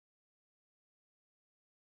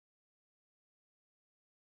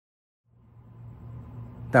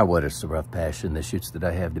Thou wouldst a rough passion, the shoots that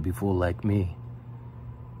I have to be full like me.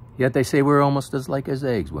 Yet they say we're almost as like as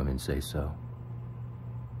eggs, women say so.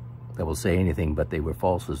 They will say anything but they were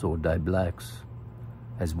false as or dyed blacks,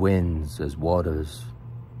 as winds, as waters.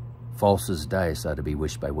 False as dice ought to be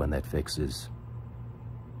wished by one that fixes.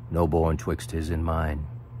 No born twixt his and mine.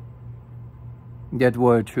 Yet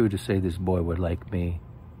were it true to say this boy were like me.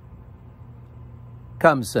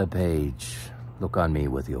 Come, Sir Page, look on me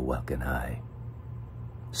with your welkin eye.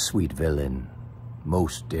 Sweet villain,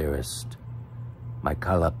 most dearest, my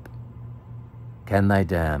collop, can thy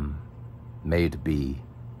dam made be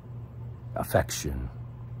affection?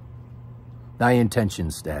 Thy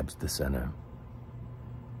intention stabs the center.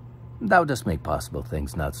 Thou dost make possible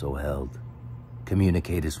things not so held,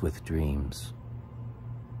 communicatest with dreams.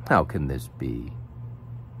 How can this be?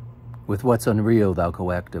 With what's unreal thou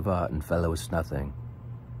coactive art and fellowest nothing.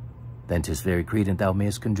 Then 'tis very credent thou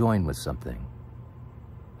mayest conjoin with something.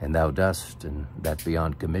 And thou dost, and that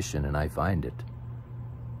beyond commission, and I find it.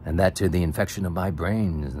 And that to the infection of my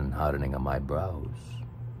brains and hardening of my brows.